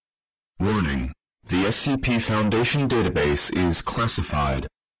Warning: the SCP Foundation database is classified.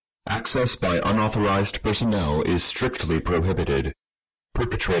 Access by unauthorized personnel is strictly prohibited.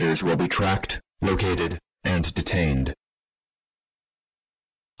 Perpetrators will be tracked, located, and detained.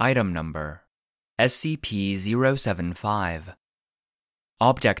 Item Number: SCP-075.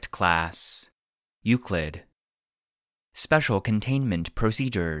 Object Class: Euclid. Special Containment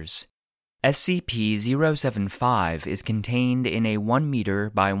Procedures: SCP-075 is contained in a 1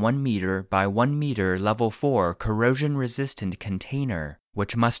 meter by 1 meter by 1 meter Level 4 corrosion-resistant container,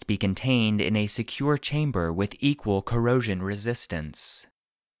 which must be contained in a secure chamber with equal corrosion resistance.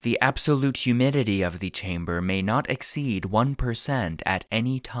 The absolute humidity of the chamber may not exceed 1% at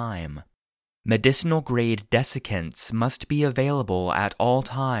any time. Medicinal-grade desiccants must be available at all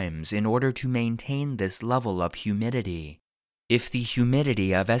times in order to maintain this level of humidity. If the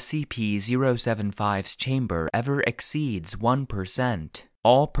humidity of SCP-075's chamber ever exceeds 1%,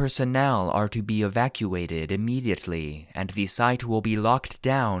 all personnel are to be evacuated immediately, and the site will be locked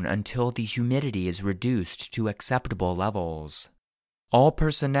down until the humidity is reduced to acceptable levels. All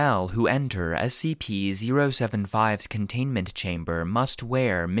personnel who enter SCP-075's containment chamber must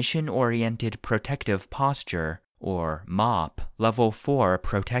wear Mission-Oriented Protective Posture, or MOP, Level 4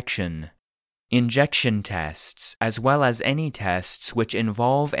 protection. Injection tests, as well as any tests which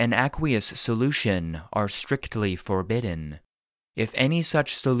involve an aqueous solution, are strictly forbidden. If any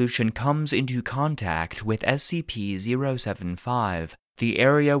such solution comes into contact with SCP-075, the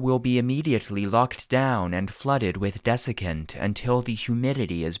area will be immediately locked down and flooded with desiccant until the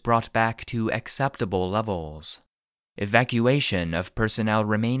humidity is brought back to acceptable levels. Evacuation of personnel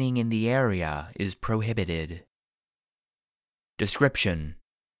remaining in the area is prohibited. Description: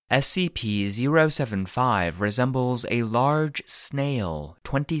 SCP-075 resembles a large snail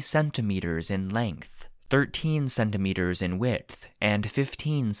 20 centimeters in length, 13 centimeters in width, and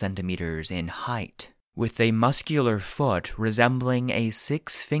 15 centimeters in height, with a muscular foot resembling a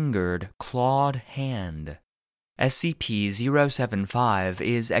 6-fingered, clawed hand. SCP-075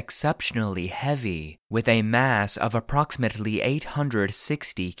 is exceptionally heavy, with a mass of approximately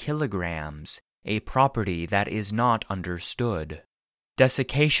 860 kilograms, a property that is not understood.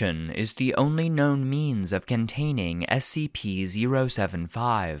 Desiccation is the only known means of containing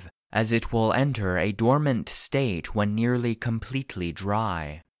SCP-075, as it will enter a dormant state when nearly completely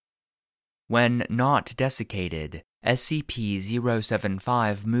dry. When not desiccated,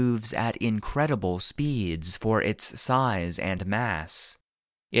 SCP-075 moves at incredible speeds for its size and mass.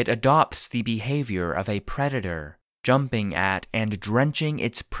 It adopts the behavior of a predator, jumping at and drenching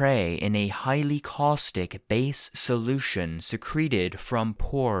its prey in a highly caustic base solution secreted from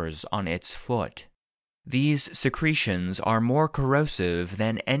pores on its foot. These secretions are more corrosive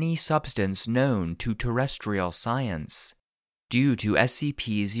than any substance known to terrestrial science. Due to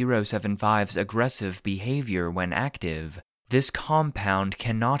SCP-075's aggressive behavior when active, this compound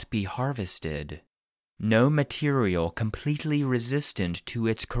cannot be harvested. No material completely resistant to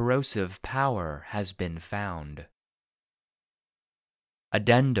its corrosive power has been found.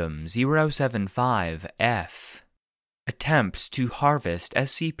 Addendum 075-F. Attempts to harvest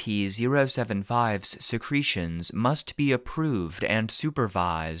SCP-075's secretions must be approved and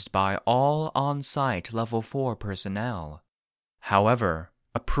supervised by all on-site Level 4 personnel. However,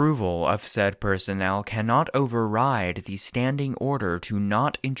 approval of said personnel cannot override the standing order to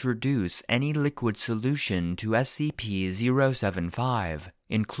not introduce any liquid solution to SCP-075,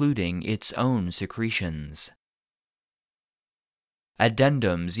 including its own secretions.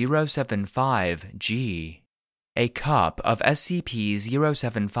 Addendum 075-G. A cup of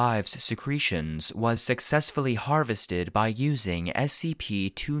SCP-075's secretions was successfully harvested by using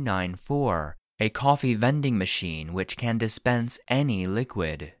SCP-294, a coffee vending machine which can dispense any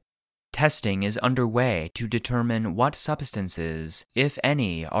liquid. Testing is underway to determine what substances, if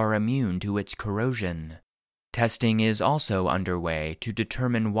any, are immune to its corrosion. Testing is also underway to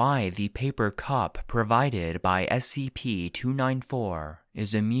determine why the paper cup provided by SCP-294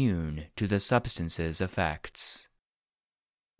 is immune to the substance's effects.